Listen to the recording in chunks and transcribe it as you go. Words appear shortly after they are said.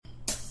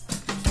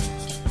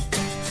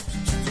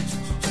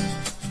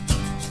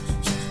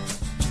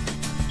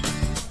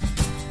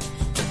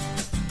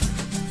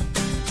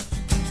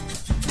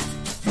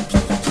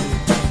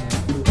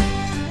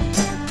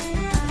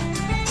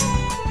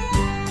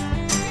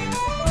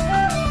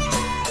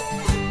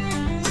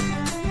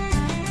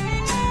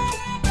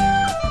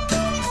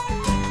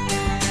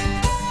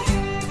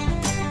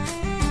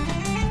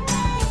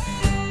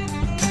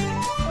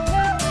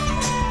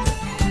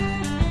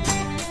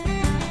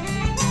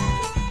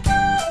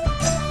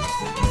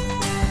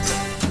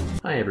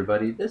Hi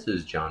everybody, this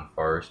is John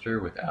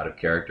Forrester with Out of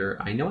Character.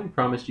 I know I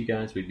promised you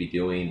guys we'd be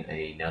doing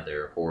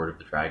another Horde of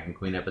the Dragon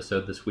Queen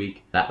episode this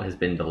week. That has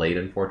been delayed,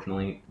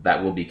 unfortunately.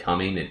 That will be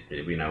coming.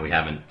 We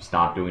haven't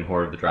stopped doing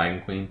Horde of the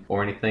Dragon Queen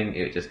or anything.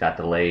 It just got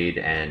delayed,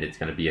 and it's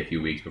going to be a few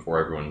weeks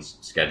before everyone's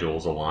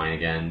schedules align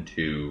again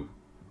to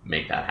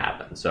make that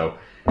happen. So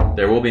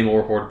there will be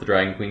more Horde of the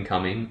Dragon Queen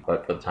coming,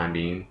 but for the time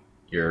being,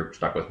 you're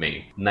stuck with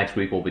me. Next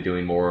week we'll be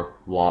doing more.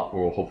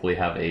 We'll hopefully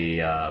have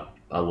a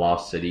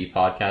Lost City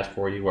podcast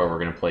for you, where we're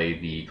going to play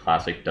the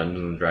classic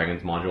Dungeons and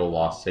Dragons module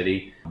Lost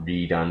City,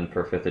 redone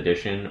for 5th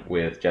edition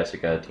with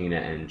Jessica, Tina,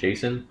 and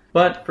Jason.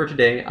 But for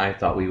today, I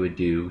thought we would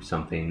do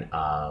something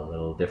a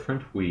little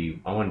different.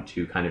 I wanted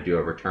to kind of do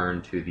a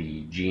return to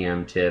the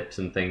GM tips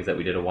and things that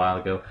we did a while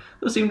ago.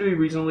 Those seem to be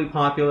reasonably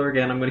popular.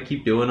 Again, I'm going to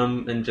keep doing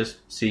them and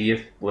just see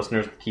if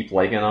listeners keep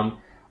liking them.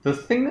 The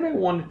thing that I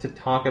wanted to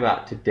talk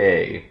about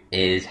today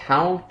is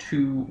how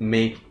to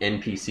make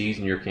NPCs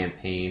in your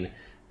campaign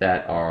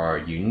that are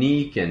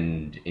unique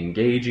and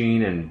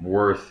engaging and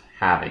worth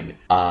having.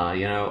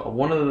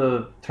 One of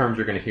the terms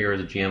you're going to hear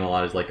as a GM a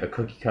lot is like a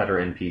cookie cutter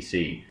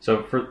NPC.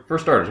 So for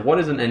starters, what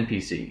is an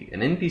NPC? An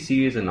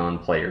NPC is a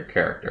non-player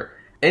character.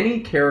 Any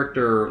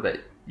character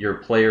that your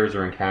players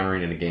are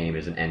encountering in a game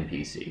is an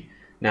NPC.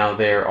 Now,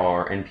 there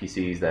are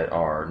NPCs that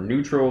are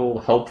neutral,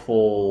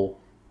 helpful,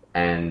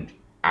 and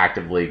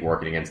actively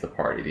working against the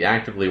party. The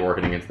actively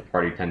working against the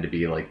party tend to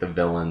be like the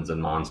villains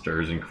and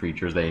monsters and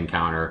creatures they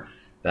encounter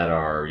that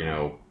are,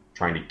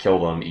 trying to kill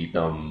them, eat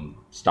them,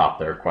 stop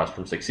their quest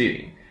from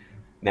succeeding.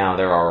 Now,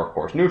 there are, of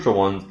course, neutral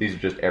ones. These are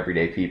just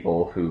everyday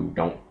people who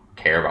don't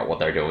care about what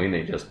they're doing.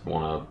 They just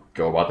want to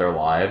go about their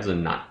lives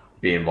and not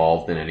be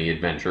involved in any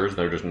adventures.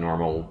 They're just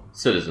normal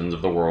citizens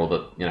of the world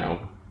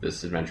that,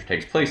 this adventure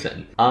takes place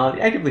in. The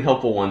actively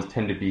helpful ones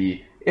tend to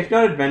be, if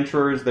not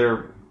adventurers,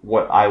 they're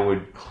what I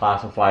would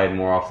classify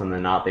more often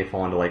than not. They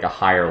fall into like a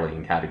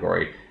hireling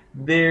category.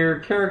 They're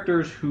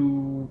characters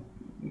who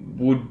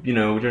would,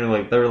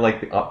 generally,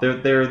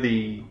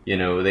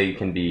 they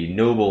can be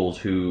nobles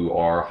who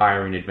are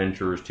hiring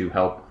adventurers to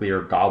help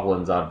clear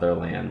goblins out of their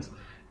lands.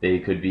 They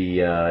could be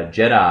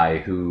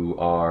Jedi who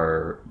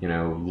are,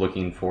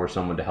 looking for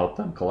someone to help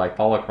them collect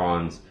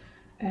holocrons,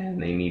 and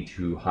they need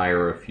to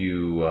hire a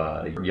few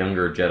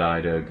younger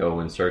Jedi to go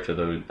in search of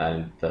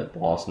that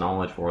lost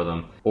knowledge for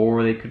them.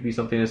 Or they could be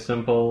something as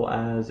simple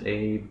as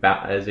a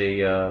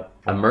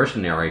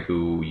mercenary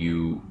who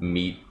you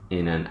meet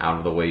in an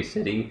out-of-the-way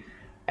city,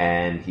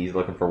 and he's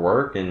looking for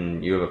work,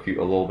 and you have a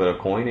little bit of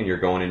coin, and you're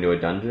going into a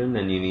dungeon,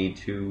 and you need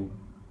to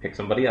pick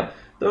somebody up.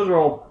 Those are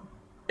all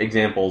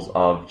examples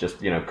of just,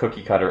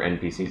 cookie cutter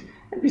NPCs.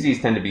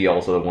 NPCs tend to be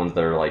also the ones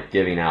that are like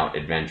giving out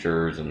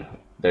adventures, and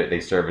they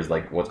serve as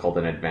like what's called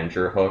an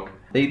adventure hook.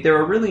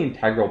 They're a really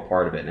integral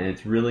part of it, and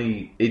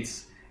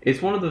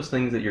it's one of those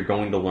things that you're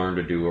going to learn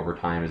to do over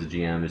time as a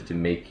GM, is to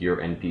make your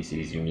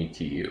NPCs unique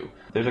to you.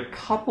 There's a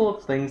couple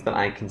of things that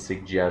I can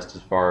suggest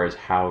as far as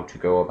how to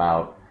go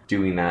about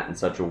doing that in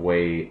such a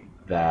way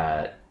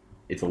that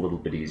it's a little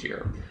bit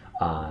easier.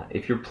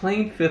 If you're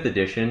playing 5th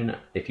edition,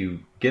 if you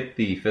get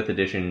the 5th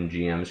edition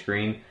GM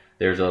screen,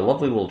 there's a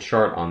lovely little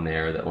chart on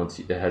there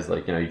that has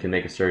like, you can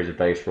make a series of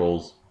dice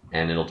rolls,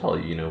 and it'll tell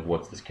you,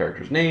 what's this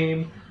character's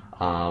name,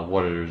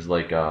 what is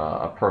like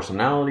a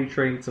personality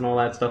traits and all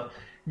that stuff.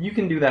 You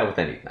can do that with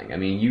anything. I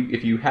mean,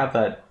 if you have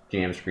that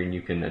GM screen,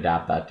 you can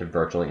adapt that to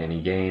virtually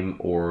any game,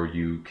 or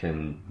you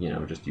can,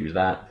 just use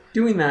that.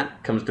 Doing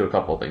that comes to a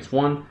couple of things.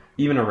 One,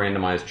 even a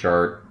randomized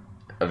chart,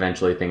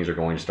 eventually things are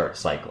going to start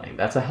cycling.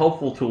 That's a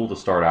helpful tool to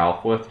start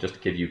off with, just to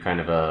give you kind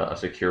of a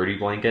security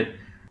blanket.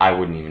 I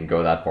wouldn't even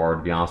go that far,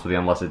 to be honest with you,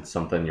 unless it's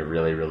something you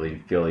really,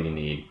 really feel you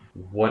need.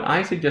 What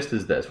I suggest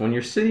is this. When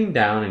you're sitting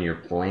down and you're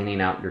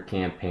planning out your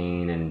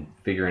campaign and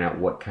figuring out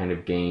what kind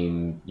of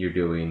game you're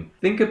doing,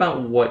 think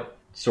about what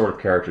sort of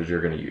characters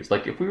you're going to use.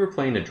 Like if we were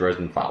playing a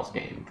Dresden Files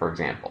game, for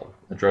example,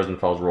 a Dresden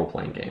Files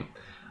role-playing game,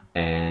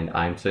 and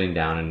I'm sitting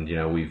down and,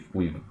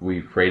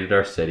 we've created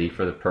our city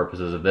for the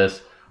purposes of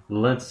this.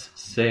 Let's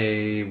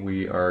say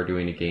we are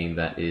doing a game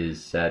that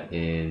is set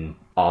in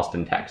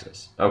Austin,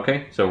 Texas.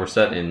 Okay, so we're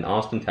set in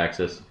Austin,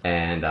 Texas,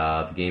 and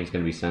the game's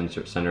going to be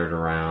centered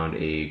around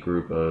a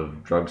group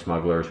of drug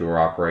smugglers who are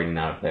operating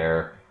out of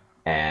there,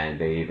 and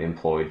they've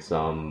employed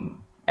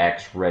some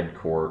ex-Red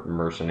Court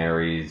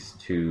mercenaries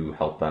to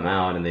help them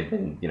out, and they've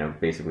been,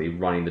 basically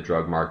running the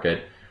drug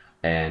market.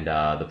 And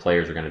the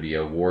players are going to be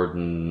a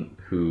warden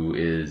who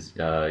is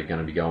going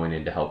to be going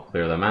in to help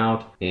clear them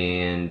out,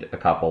 and a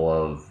couple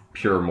of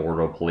pure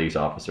mortal police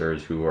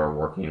officers who are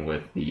working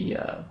with the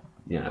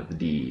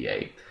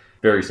DEA.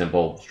 Very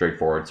simple,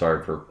 straightforward.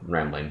 Sorry for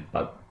rambling,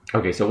 but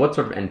okay. So what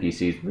sort of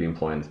NPCs will we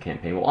employ in this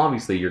campaign? Well,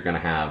 obviously you're going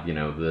to have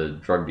the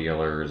drug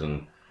dealers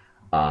and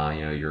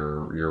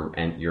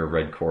your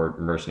Red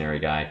Court mercenary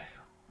guy.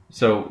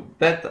 So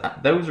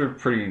those are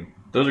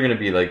going to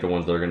be like the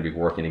ones that are going to be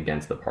working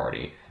against the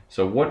party.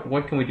 So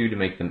what can we do to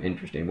make them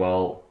interesting?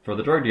 Well, for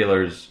the drug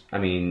dealers,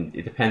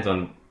 it depends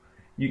on...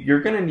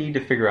 You're going to need to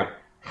figure out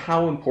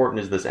how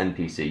important is this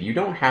NPC. You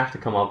don't have to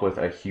come up with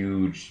a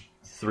huge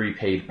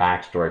 3-page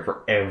backstory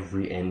for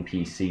every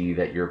NPC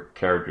that your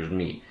characters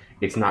meet.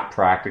 It's not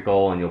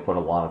practical, and you'll put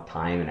a lot of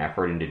time and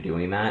effort into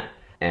doing that,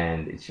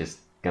 and it's just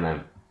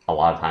gonna a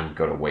lot of times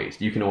go to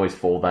waste. You can always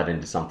fold that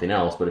into something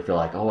else, but if you're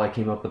like, oh, I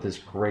came up with this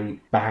great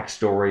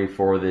backstory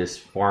for this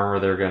farmer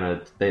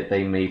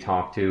they may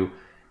talk to,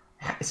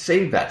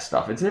 save that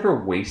stuff. It's never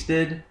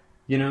wasted.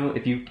 You know,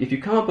 if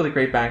you come up with a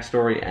great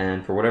backstory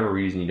and for whatever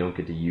reason you don't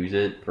get to use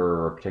it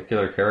for a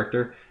particular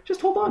character,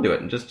 just hold on to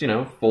it and just,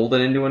 fold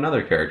it into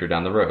another character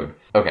down the road.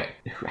 Okay,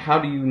 how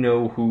do you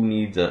know who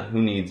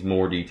needs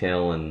more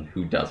detail and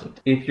who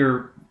doesn't?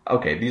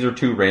 Okay, these are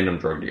 2 random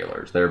drug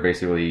dealers. They're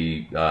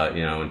basically,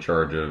 in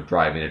charge of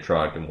driving a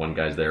truck, and one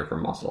guy's there for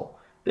muscle.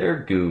 They're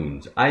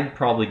goons. I'd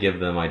probably give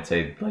them, I'd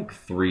say, like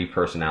 3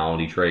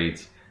 personality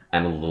traits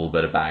and a little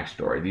bit of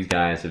backstory. These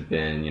guys have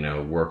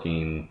been,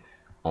 working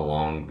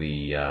along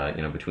the,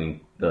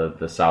 between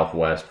the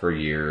Southwest for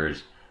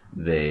years.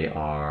 They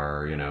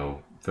are,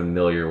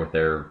 familiar with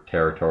their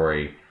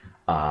territory.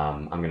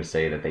 I'm going to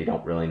say that they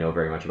don't really know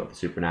very much about the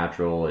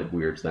supernatural. It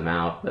weirds them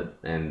out,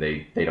 and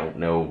they don't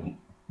know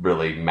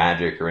really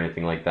magic or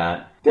anything like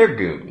that. They're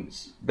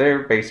goons.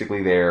 They're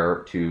basically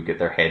there to get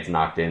their heads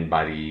knocked in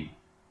by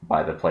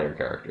the player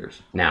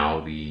characters. Now,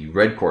 the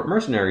Red Court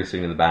mercenary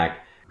sitting in the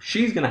back,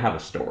 she's going to have a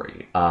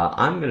story.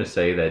 I'm going to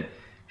say that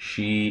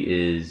she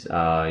is,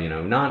 not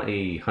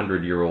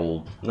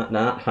 100-year-old,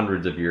 not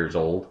hundreds of years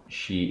old.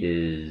 She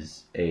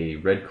is a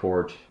Red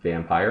Court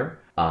vampire.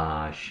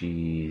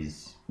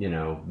 She's,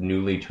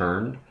 newly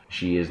turned.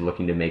 She is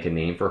looking to make a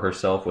name for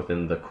herself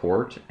within the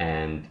court,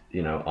 and,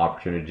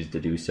 opportunities to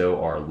do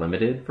so are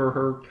limited for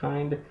her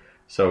kind.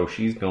 So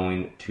she's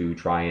going to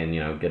try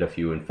and, get a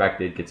few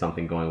infected, get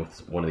something going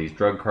with one of these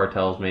drug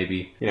cartels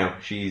maybe.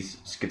 She's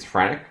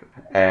schizophrenic,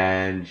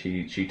 and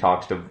she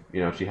talks to,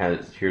 she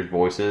hears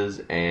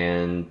voices,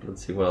 and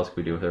let's see, what else can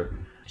we do with her?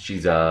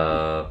 She's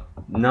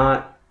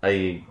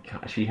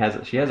she has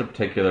a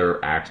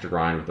particular axe to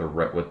grind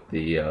with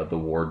the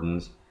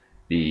wardens,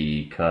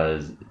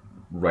 because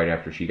right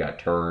after she got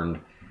turned,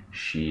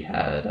 she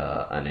had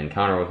an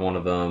encounter with one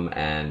of them,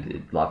 and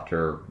it left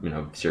her,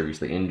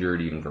 seriously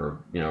injured. Even for,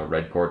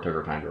 Red Court took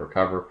her time to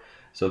recover.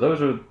 So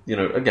those are,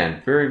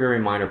 again, very, very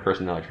minor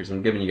personality traits.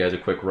 I'm giving you guys a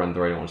quick run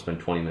through. I don't want to spend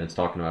 20 minutes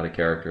talking about a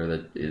character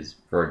that is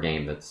for a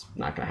game that's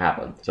not going to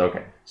happen. So,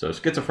 okay. So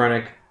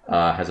schizophrenic,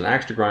 has an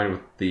axe to grind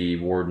with the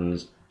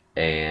wardens,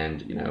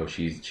 and,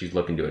 she's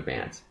looking to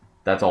advance.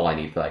 That's all I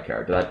need for that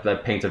character.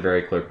 That paints a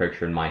very clear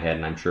picture in my head,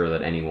 and I'm sure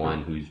that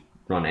anyone who's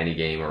run any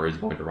game or is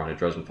going to run a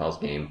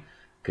Dresdenfels game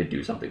could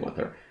do something with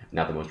her.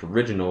 Not the most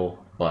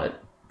original,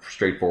 but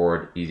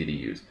straightforward, easy to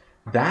use.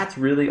 That's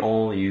really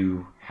all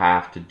you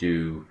have to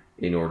do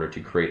in order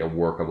to create a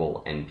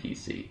workable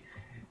NPC.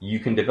 You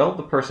can develop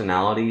the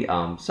personality.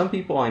 Some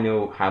people I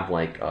know have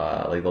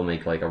they'll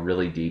make like a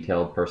really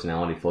detailed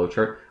personality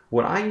flowchart.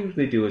 What I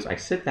usually do is I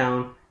sit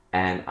down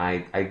and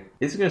I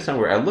this is going to sound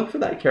weird, I look for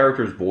that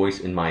character's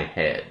voice in my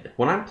head.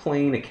 When I'm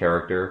playing a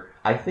character,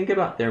 I think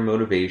about their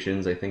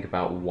motivations, I think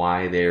about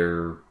why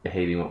they're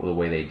behaving the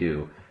way they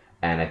do,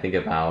 and I think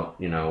about,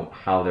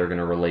 how they're going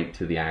to relate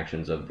to the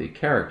actions of the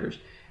characters.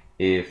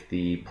 If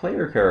the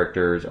player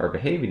characters are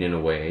behaving in a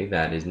way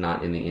that is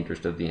not in the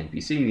interest of the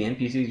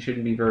NPC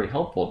shouldn't be very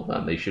helpful to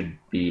them. They should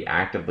be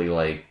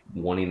actively,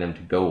 wanting them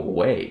to go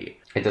away.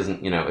 It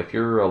doesn't, if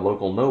you're a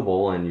local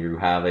noble and you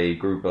have a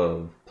group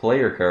of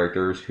player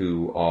characters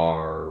who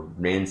are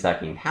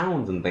ransacking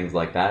towns and things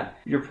like that,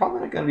 you're probably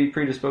not going to be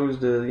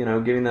predisposed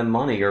to, giving them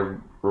money or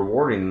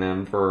rewarding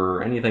them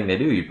for anything they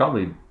do. You'd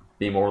probably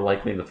be more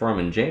likely to throw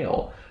them in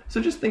jail.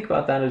 So just think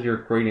about that as you're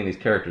creating these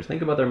characters.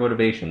 Think about their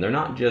motivation. They're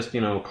not just,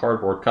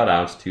 cardboard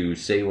cutouts to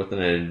say within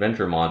an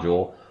adventure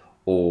module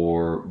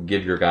or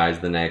give your guys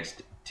the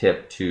next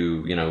tip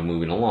to,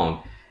 moving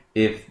along.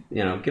 If,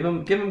 give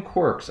him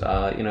quirks.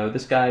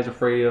 This guy's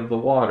afraid of the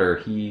water.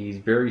 He's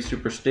very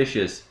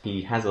superstitious.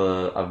 He has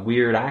a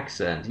weird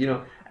accent.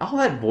 All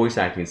that voice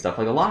acting stuff.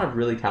 A lot of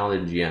really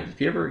talented GMs. If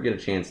you ever get a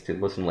chance to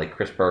listen to,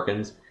 Chris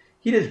Perkins,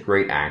 he does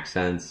great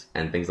accents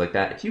and things like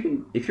that.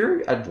 If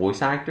you're a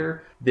voice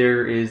actor,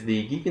 there is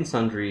the Geek and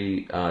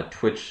Sundry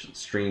Twitch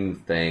stream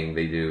thing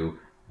they do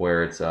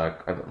where it's I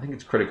think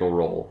it's Critical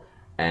Role,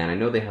 and I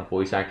know they have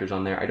voice actors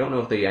on there. I don't know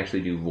if they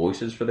actually do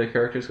voices for their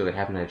characters because I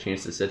haven't had a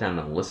chance to sit down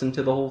and listen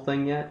to the whole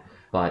thing yet.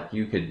 But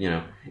you could,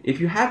 if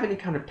you have any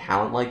kind of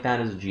talent like that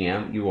as a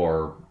GM,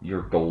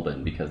 you're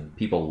golden, because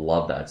people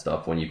love that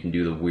stuff when you can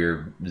do the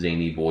weird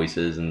zany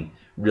voices, and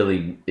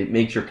really it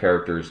makes your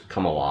characters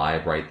come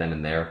alive right then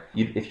and there.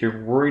 If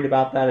you're worried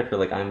about that, if you're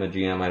like, I'm a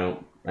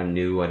GM, I'm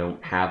new, I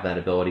don't have that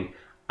ability,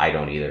 I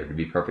don't either, to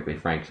be perfectly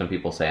frank. Some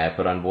people say I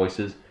put on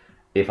voices.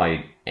 If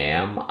I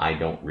am, I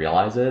don't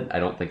realize it. I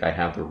don't think I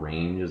have the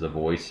range as a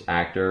voice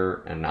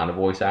actor and not a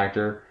voice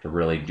actor to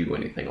really do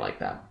anything like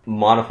that.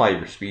 Modify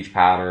your speech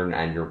pattern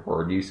and your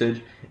word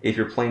usage. If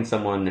you're playing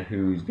someone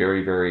who's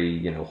very,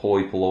 very,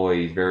 hoi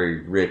polloi, he's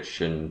very rich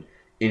and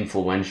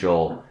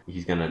influential,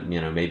 he's gonna,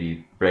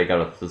 maybe break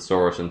out a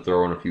thesaurus and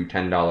throw in a few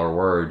 $10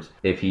 words.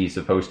 If he's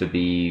supposed to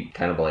be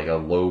kind of like a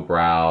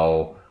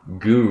lowbrow,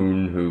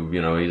 goon who,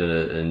 he's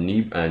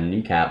a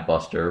kneecap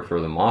buster for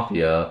the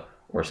mafia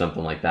or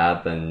something like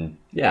that, then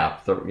yeah,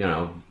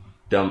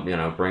 dump,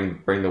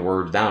 bring the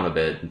words down a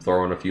bit and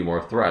throw in a few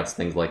more threats,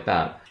 things like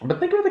that. But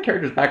think of the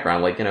character's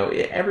background. Like,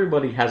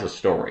 everybody has a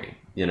story.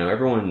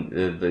 Everyone,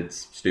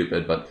 it's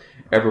stupid, but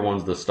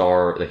everyone's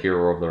the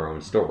hero of their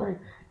own story.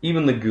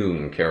 Even the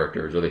goon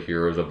characters are the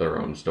heroes of their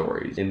own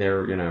stories. In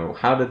their,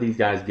 how did these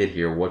guys get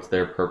here? What's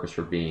their purpose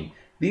for being?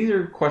 These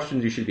are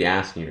questions you should be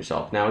asking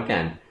yourself. Now,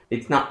 again,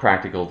 it's not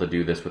practical to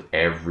do this with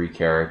every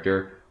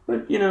character,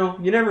 but, you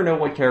never know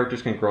what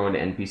characters can grow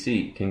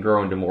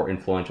into more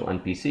influential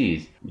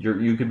NPCs.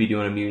 You could be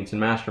doing a Mutants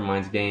and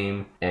Masterminds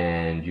game,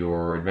 and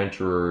your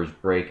adventurers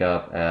break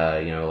up,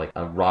 like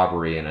a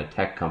robbery in a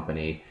tech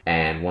company,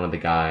 and one of the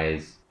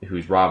guys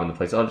who's robbing the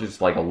place,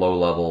 just like a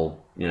low-level,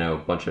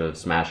 bunch of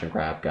smash and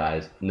grab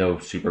guys, no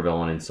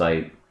supervillain in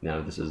sight.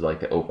 This is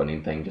like the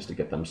opening thing just to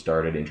get them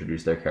started,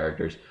 introduce their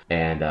characters,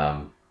 and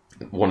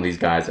one of these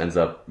guys ends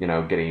up,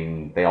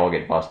 they all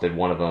get busted.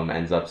 One of them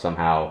ends up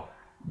somehow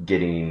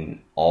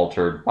getting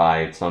altered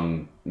by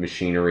some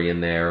machinery in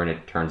there, and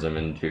it turns him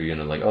into,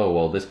 like, oh,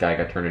 well, this guy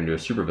got turned into a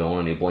supervillain,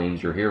 and he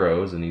blames your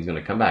heroes, and he's going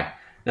to come back.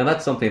 Now,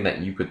 that's something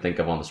that you could think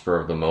of on the spur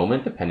of the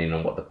moment, depending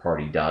on what the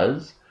party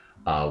does.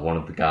 One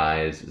of the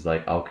guys is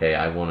like, okay,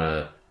 I want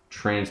to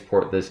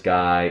transport this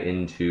guy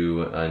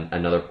into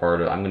another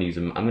part of. I'm going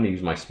to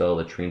use my spell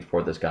to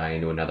transport this guy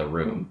into another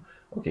room.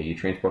 Okay, you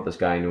transport this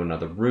guy into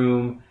another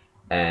room,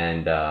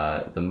 and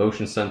the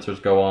motion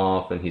sensors go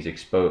off, and he's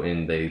exposed,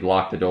 and they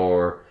lock the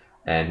door,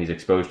 and he's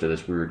exposed to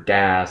this weird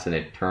gas, and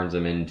it turns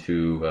him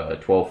into a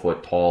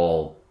 12-foot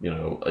tall,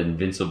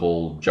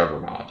 invincible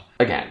juggernaut.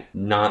 Again,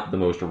 not the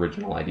most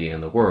original idea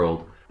in the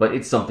world, but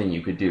it's something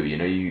you could do.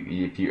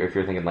 If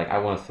you're thinking like, I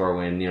want to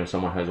throw in,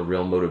 someone who has a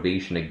real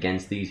motivation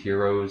against these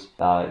heroes,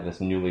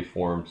 this newly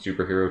formed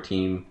superhero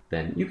team,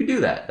 then you could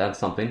do that. That's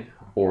something.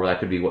 Or that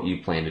could be what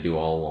you plan to do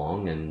all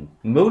along. And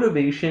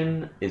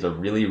motivation is a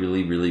really,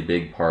 really, really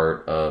big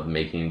part of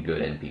making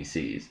good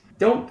NPCs.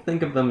 Don't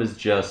think of them as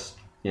just,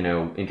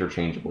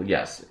 interchangeable.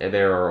 Yes,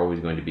 there are always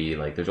going to be,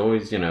 like, there's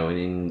always,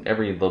 in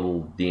every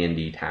little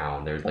D&D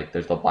town, there's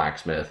the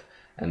blacksmith,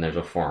 and there's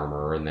a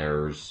farmer, and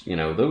there's,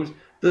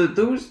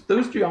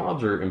 those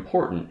jobs are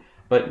important.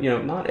 But,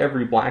 not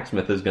every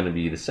blacksmith is going to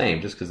be the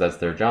same. Just because that's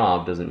their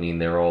job doesn't mean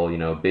they're all,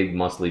 big,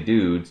 muscly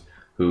dudes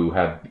who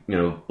have,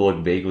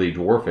 look vaguely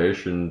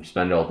dwarfish and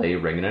spend all day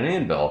ringing an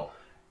anvil.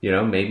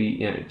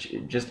 Maybe,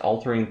 just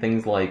altering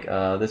things like,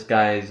 this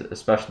guy's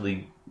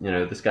especially,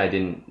 this guy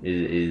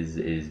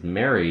is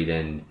married,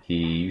 and he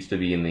used to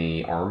be in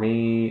the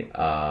army.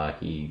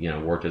 He,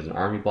 worked as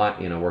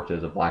worked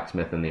as a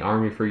blacksmith in the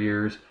army for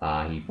years.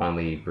 He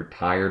finally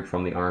retired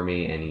from the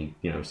army, and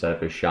he, set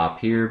up his shop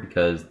here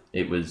because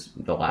it was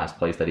the last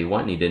place that he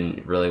went, and he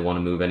didn't really want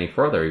to move any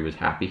further. He was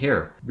happy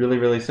here. Really,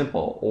 really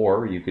simple.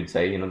 Or you could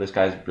say, this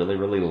guy's really,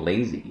 really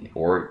lazy.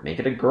 Or make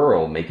it a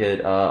girl. Make it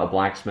a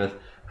blacksmith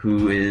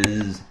who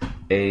is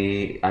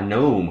a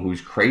gnome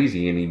who's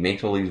crazy, and he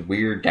makes all these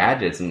weird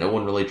gadgets, and no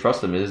one really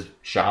trusts him. His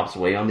shop's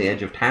way on the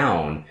edge of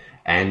town,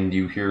 and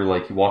you hear,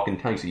 like, you walk in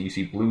town, so you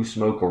see blue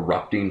smoke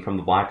erupting from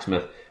the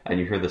blacksmith, and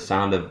you hear the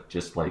sound of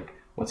just, like,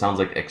 what sounds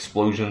like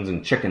explosions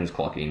and chickens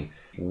clucking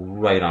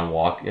right on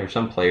walk.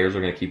 Some players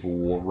are going to keep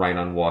right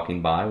on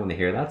walking by when they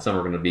hear that. Some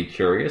are going to be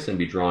curious and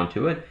be drawn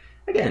to it.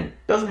 Again,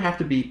 doesn't have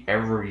to be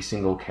every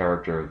single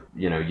character.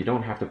 You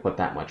don't have to put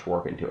that much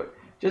work into it.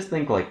 Just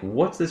think, like,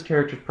 what's this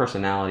character's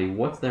personality,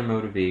 what's their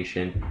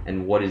motivation,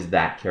 and what is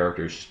that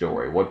character's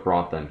story? What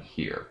brought them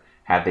here?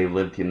 Have they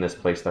lived in this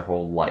place their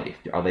whole life?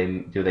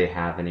 Do they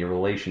have any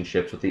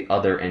relationships with the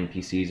other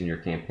NPCs in your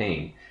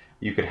campaign?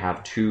 You could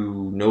have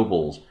two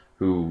nobles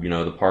who,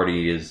 the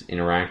party is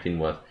interacting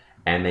with,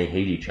 and they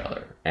hate each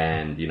other.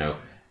 And,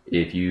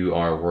 if you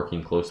are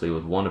working closely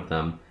with one of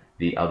them,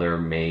 the other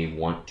may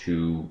want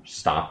to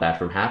stop that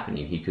from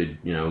happening. He could,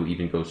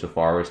 even go so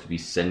far as to be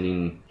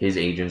sending his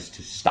agents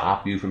to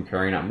stop you from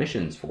carrying out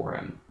missions for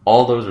him.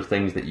 All those are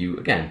things that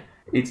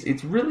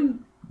it's really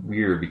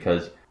weird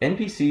because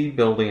NPC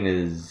building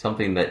is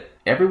something that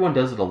everyone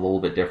does it a little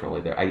bit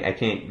differently. I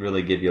can't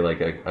really give you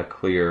like a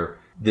clear,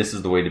 this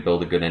is the way to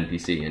build a good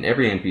NPC. And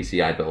every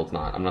NPC I build,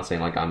 I'm not saying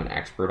like I'm an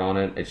expert on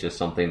it. It's just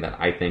something that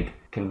I think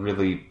can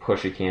really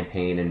push a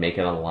campaign and make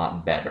it a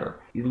lot better.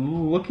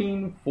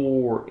 Looking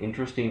for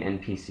interesting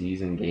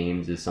NPCs in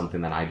games is something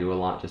that I do a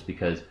lot just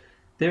because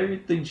they're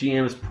the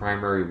GM's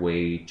primary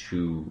way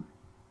to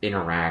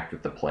interact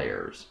with the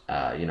players.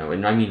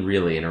 And I mean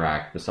really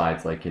interact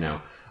besides like,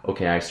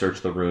 okay, I search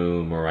the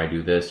room or I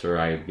do this or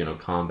I,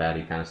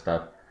 combat-y kind of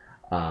stuff.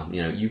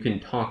 You can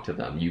talk to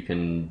them. You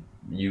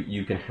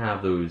can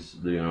have those,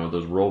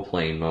 those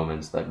role-playing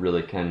moments that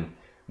really can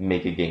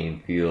make a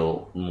game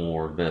feel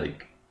more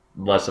like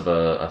less of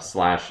a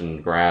slash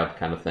and grab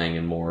kind of thing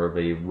and more of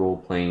a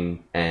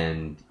role-playing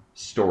and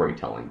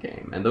storytelling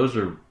game. And those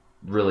are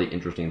really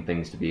interesting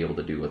things to be able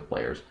to do with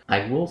players.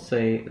 I will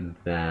say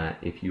that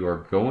if you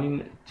are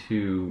going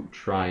to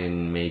try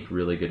and make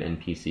really good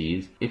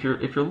NPCs, if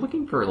you're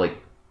looking for like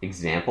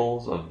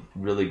examples of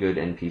really good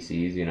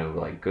NPCs,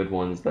 like good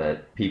ones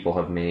that people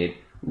have made,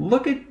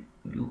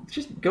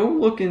 just go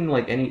look in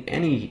like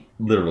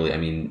literally, I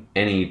mean,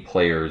 any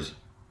player's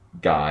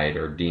guide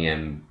or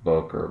DM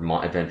book or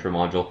adventure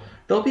module.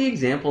 There'll be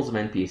examples of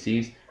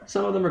NPCs.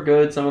 Some of them are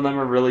good, some of them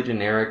are really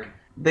generic.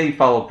 They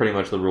follow pretty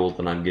much the rules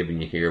that I'm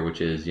giving you here,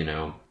 which is,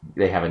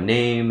 they have a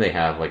name, they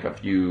have like a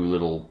few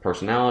little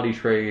personality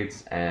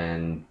traits,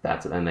 and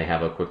they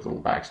have a quick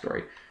little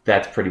backstory.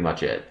 That's pretty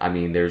much it. I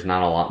mean, there's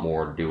not a lot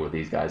more to do with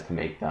these guys to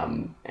make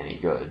them any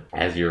good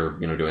as you're,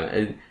 doing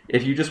it.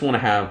 If you just want to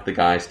have the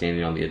guy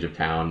standing on the edge of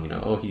town,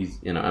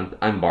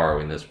 I'm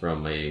borrowing this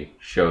from a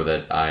show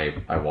that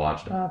I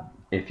watched.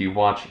 If you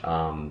watch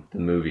the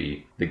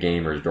movie The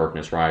Gamers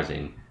Darkness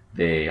Rising,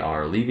 they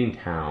are leaving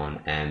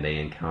town and they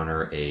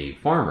encounter a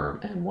farmer,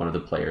 and one of the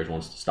players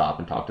wants to stop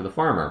and talk to the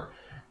farmer.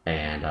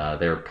 And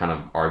they're kind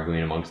of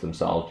arguing amongst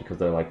themselves because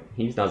they're like,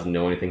 he doesn't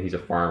know anything, he's a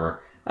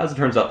farmer. As it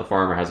turns out, the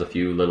farmer has a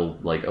few little,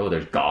 like,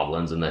 there's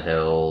goblins in the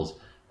hills,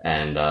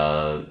 and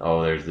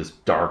there's this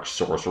dark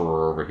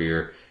sorcerer over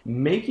here.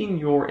 Making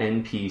your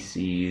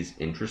NPCs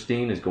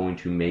interesting is going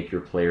to make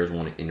your players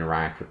want to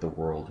interact with the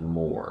world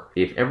more.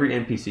 If every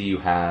NPC you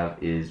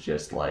have is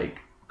just like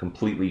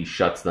completely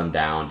shuts them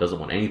down, doesn't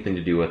want anything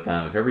to do with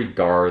them, if every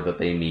guard that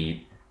they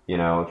meet,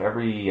 if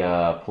every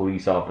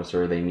police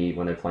officer they meet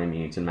when they're playing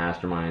Meats and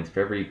Masterminds, if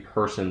every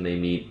person they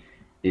meet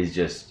is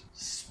just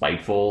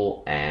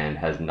spiteful and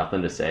has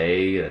nothing to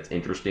say that's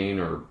interesting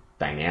or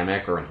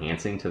dynamic or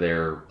enhancing to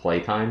their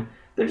playtime,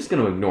 they're just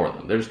going to ignore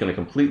them. They're just going to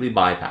completely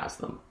bypass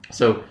them.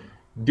 So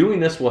doing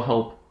this will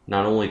help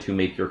not only to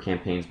make your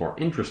campaigns more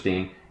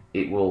interesting,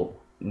 it will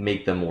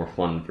make them more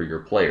fun for your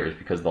players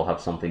because they'll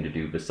have something to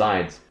do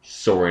besides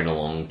soaring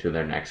along to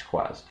their next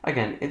quest.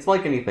 Again, it's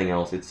like anything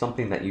else. It's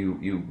something that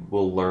you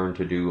will learn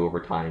to do over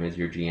time as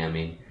you're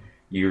GMing.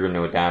 You're going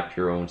to adapt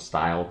your own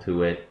style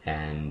to it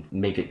and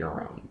make it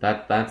your own.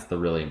 That's the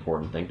really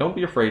important thing. Don't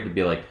be afraid to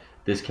be like,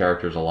 this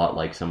character is a lot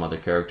like some other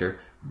character.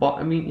 But,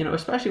 I mean,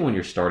 especially when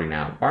you're starting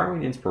out,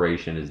 borrowing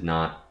inspiration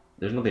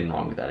there's nothing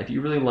wrong with that. If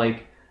you really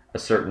like a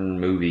certain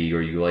movie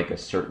or you like a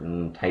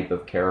certain type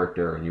of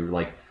character and you're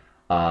like,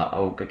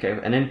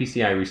 an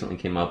NPC I recently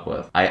came up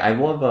with. I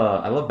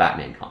love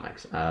Batman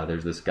comics.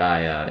 There's this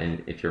guy,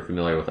 and if you're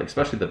familiar with, like,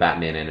 especially the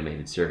Batman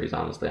animated series,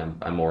 honestly,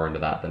 I'm more into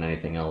that than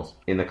anything else.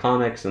 In the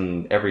comics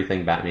and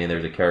everything Batman,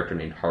 there's a character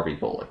named Harvey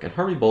Bullock, and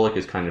Harvey Bullock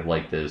is kind of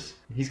like this.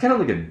 He's kind of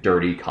like a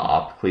dirty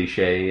cop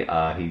cliche.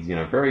 He's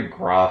very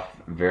gruff,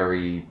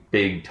 very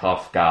big,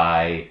 tough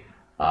guy,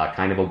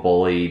 kind of a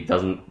bully.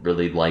 Doesn't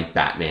really like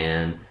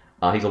Batman.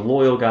 He's a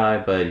loyal guy,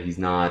 but he's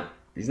not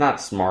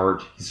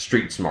smart. He's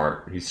street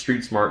smart. He's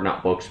street smart,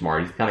 not book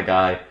smart. He's the kind of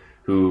guy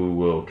who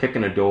will kick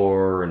in a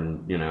door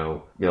and, be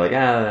like,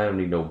 I don't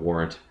need no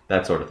warrant,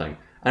 that sort of thing.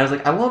 And I was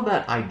like, I love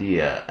that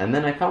idea. And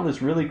then I found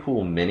this really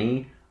cool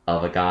mini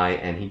of a guy,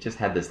 and he just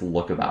had this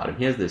look about him.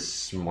 He has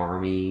this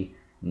smarmy,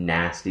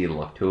 nasty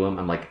look to him.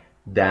 I'm like,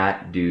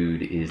 that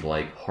dude is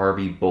like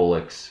Harvey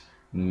Bullock's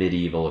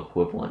medieval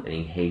equivalent, and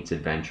he hates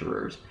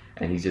adventurers.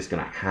 And he's just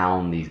going to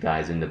hound these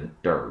guys into the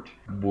dirt,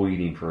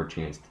 waiting for a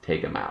chance to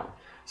take them out.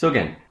 So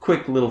again,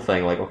 quick little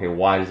thing like, okay,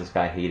 why does this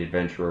guy hate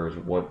adventurers?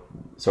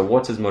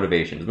 What's his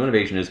motivation? His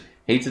motivation is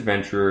hates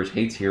adventurers,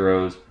 hates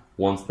heroes,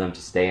 wants them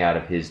to stay out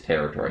of his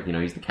territory.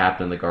 He's the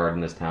captain of the guard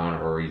in this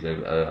town, or he's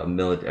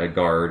a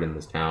guard in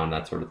this town,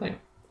 that sort of thing.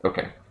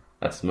 Okay,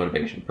 that's his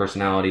motivation.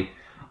 Personality,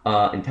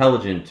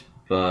 intelligent,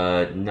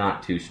 but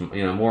not too smart.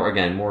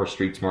 More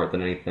street smart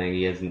than anything.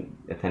 He hasn't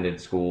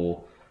attended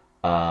school.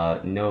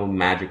 No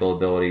magical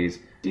abilities.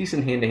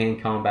 Decent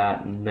hand-to-hand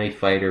combat, knife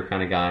fighter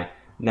kind of guy.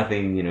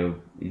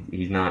 Nothing,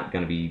 he's not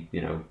going to be,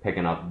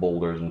 picking up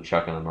boulders and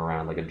chucking them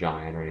around like a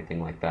giant or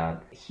anything like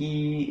that.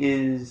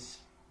 He's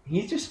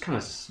just kind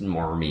of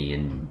smarmy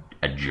and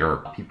a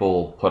jerk.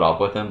 People put up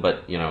with him,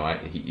 but,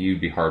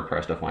 you'd be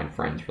hard-pressed to find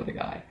friends for the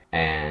guy.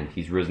 And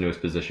he's risen to his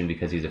position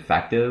because he's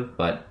effective,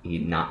 but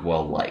he's not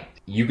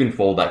well-liked. You can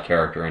fold that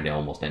character into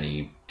almost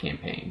any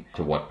campaign.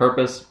 To what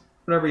purpose?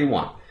 Whatever you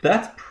want.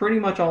 That's pretty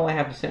much all I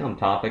have to say on the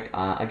topic.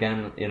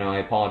 Again, I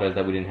apologize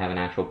that we didn't have an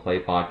actual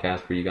play podcast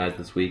for you guys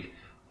this week.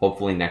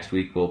 Hopefully next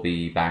week we'll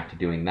be back to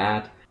doing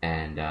that.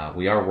 And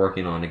we are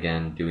working on,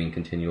 again, doing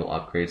continual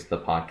upgrades to the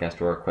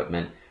podcast or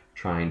equipment,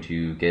 trying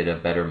to get a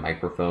better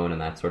microphone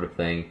and that sort of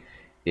thing.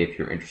 If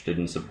you're interested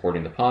in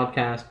supporting the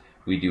podcast,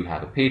 we do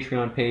have a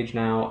Patreon page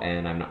now,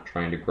 and I'm not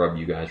trying to grub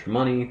you guys for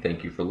money.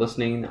 Thank you for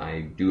listening. I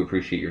do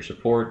appreciate your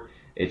support.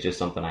 It's just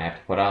something I have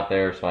to put out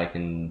there so I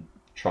can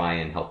try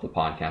and help the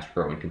podcast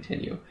grow and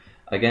continue.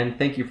 Again,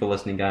 thank you for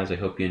listening, guys. I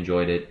hope you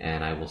enjoyed it,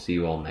 and I will see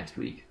you all next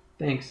week.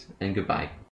 Thanks, and goodbye.